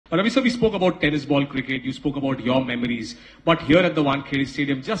Ravi sir, we spoke about tennis ball cricket, you spoke about your memories, but here at the Wankhede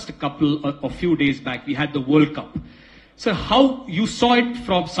Stadium, just a few days back, we had the World Cup. Sir, how you saw it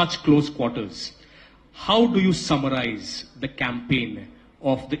from such close quarters, how do you summarize the campaign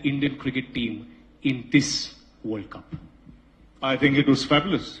of the Indian cricket team in this World Cup? I think it was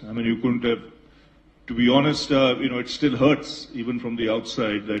fabulous. I mean, you couldn't have, to be honest, it still hurts, even from the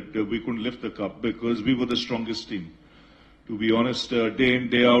outside, that we couldn't lift the cup because we were the strongest team. To be honest, day in,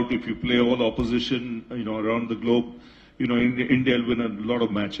 day out, if you play all opposition, around the globe, India will win a lot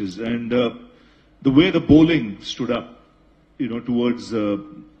of matches. And the way the bowling stood up, towards the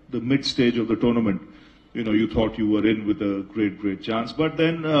mid stage of the tournament, you thought you were in with a great chance. But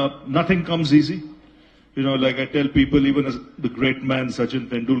then nothing comes easy. Like I tell people, even as the great man Sachin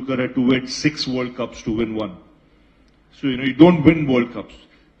Tendulkar had to wait 6 World Cups to win one. So, you don't win World Cups.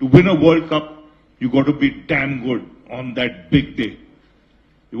 To win a World Cup, you got to be damn good on that big day.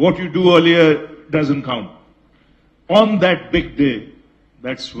 What you do earlier doesn't count. On that big day,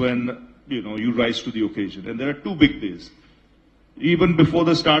 that's when, you rise to the occasion. And there are 2 big days. Even before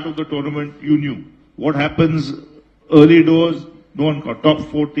the start of the tournament, you knew what happens early doors, no one got. Top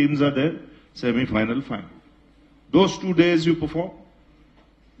 4 teams are there, semi-final, final. Those 2 days you perform,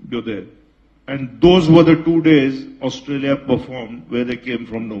 you're there. And those were the 2 days Australia performed where they came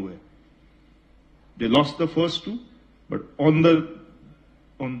from nowhere. They lost the first 2, but on the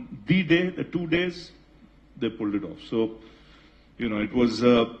day, the 2 days, they pulled it off. So, it was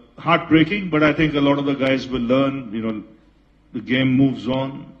heartbreaking, but I think a lot of the guys will learn, the game moves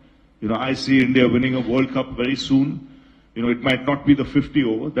on. I see India winning a World Cup very soon. It might not be the 50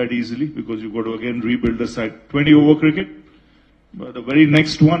 over that easily because you've got to again rebuild the side. 20 over cricket. But the very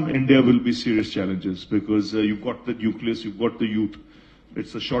next one, India will be serious challenges because you've got the nucleus, you've got the youth.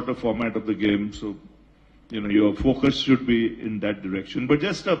 It's a shorter format of the game. So, your focus should be in that direction. But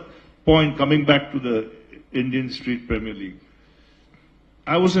just a point coming back to the Indian Street Premier League.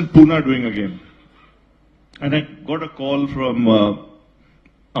 I was in Pune doing a game. And I got a call from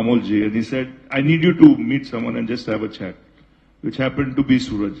Amolji, and he said, I need you to meet someone and just have a chat, which happened to be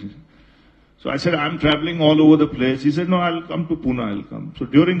Suraj. So I said, I'm traveling all over the place. He said, no, I'll come to Pune, I'll come. So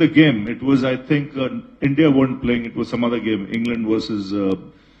during the game, it was, I think, India weren't playing, it was some other game, England versus,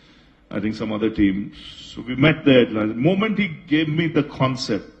 I think, some other team. So we met there. The moment he gave me the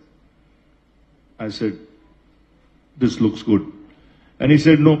concept, I said, this looks good. And he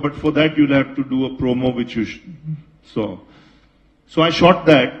said, no, but for that you'll have to do a promo which you saw. So I shot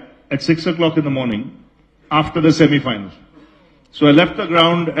that at 6 o'clock in the morning after the semi-final. So I left the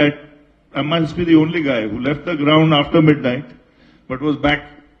ground I must be the only guy who left the ground after midnight, but was back.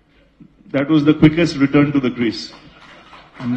 That was the quickest return to the crease.